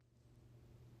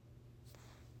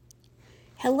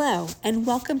Hello, and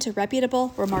welcome to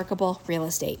Reputable, Remarkable Real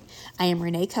Estate. I am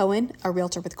Renee Cohen, a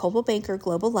realtor with Coldwell Banker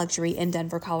Global Luxury in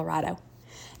Denver, Colorado.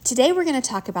 Today, we're going to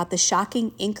talk about the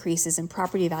shocking increases in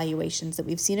property valuations that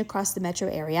we've seen across the metro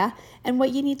area and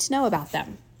what you need to know about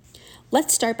them.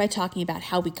 Let's start by talking about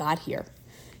how we got here.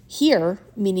 Here,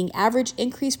 meaning average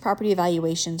increased property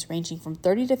valuations ranging from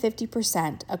 30 to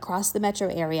 50% across the metro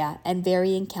area and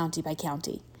varying county by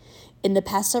county. In the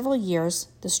past several years,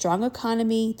 the strong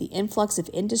economy, the influx of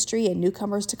industry and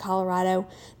newcomers to Colorado,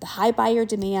 the high buyer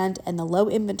demand, and the low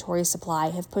inventory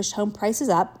supply have pushed home prices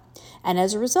up, and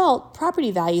as a result, property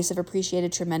values have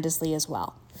appreciated tremendously as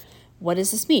well. What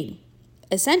does this mean?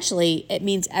 Essentially, it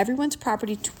means everyone's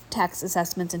property tax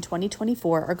assessments in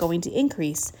 2024 are going to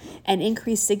increase, and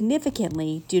increase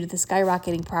significantly due to the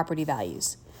skyrocketing property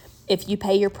values. If you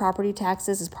pay your property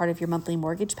taxes as part of your monthly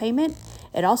mortgage payment,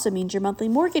 it also means your monthly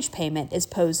mortgage payment is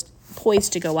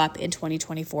poised to go up in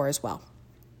 2024 as well.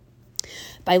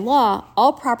 By law,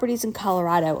 all properties in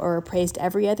Colorado are appraised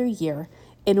every other year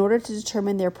in order to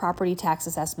determine their property tax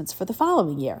assessments for the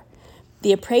following year.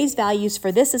 The appraised values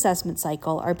for this assessment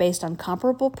cycle are based on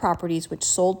comparable properties which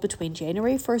sold between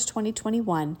January 1st,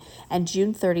 2021 and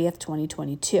June 30th,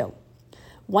 2022.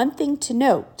 One thing to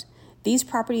note, these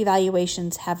property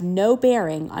valuations have no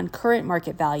bearing on current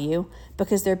market value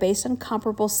because they're based on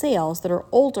comparable sales that are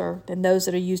older than those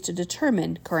that are used to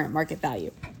determine current market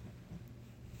value.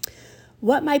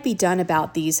 What might be done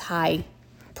about these high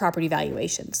property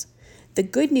valuations? The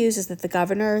good news is that the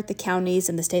governor, the counties,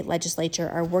 and the state legislature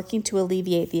are working to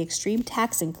alleviate the extreme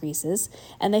tax increases,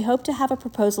 and they hope to have a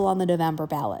proposal on the November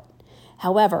ballot.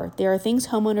 However, there are things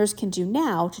homeowners can do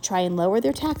now to try and lower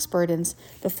their tax burdens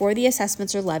before the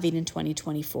assessments are levied in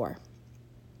 2024.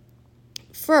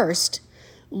 First,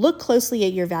 look closely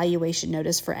at your valuation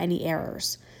notice for any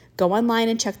errors. Go online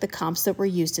and check the comps that were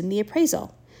used in the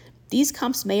appraisal. These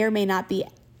comps may or may not be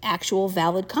actual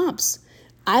valid comps.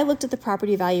 I looked at the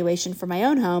property valuation for my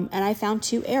own home and I found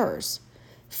 2 errors.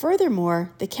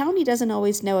 Furthermore, the county doesn't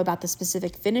always know about the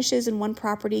specific finishes in one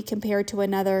property compared to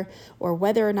another, or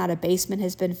whether or not a basement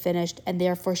has been finished and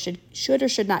therefore should or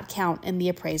should not count in the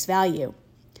appraised value.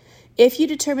 If you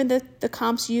determine that the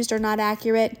comps used are not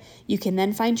accurate, you can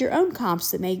then find your own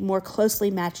comps that may more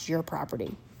closely match your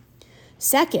property.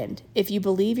 Second, if you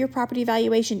believe your property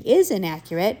valuation is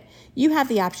inaccurate, you have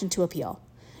the option to appeal.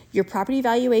 Your property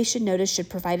valuation notice should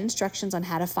provide instructions on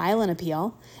how to file an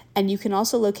appeal, and you can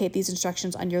also locate these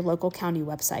instructions on your local county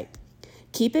website.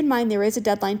 Keep in mind there is a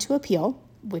deadline to appeal,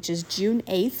 which is June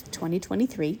 8th,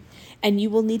 2023, and you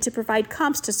will need to provide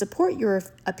comps to support your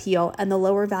appeal and the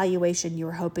lower valuation you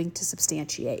are hoping to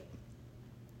substantiate.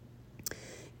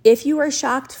 If you are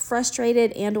shocked,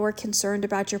 frustrated, and/or concerned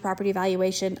about your property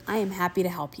valuation, I am happy to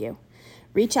help you.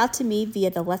 Reach out to me via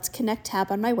the Let's Connect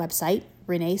tab on my website,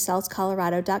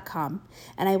 reneesellscolorado.com,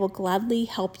 and I will gladly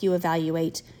help you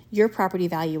evaluate your property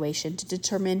valuation to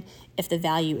determine if the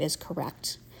value is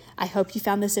correct. I hope you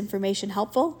found this information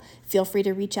helpful. Feel free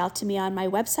to reach out to me on my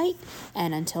website,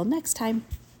 and until next time.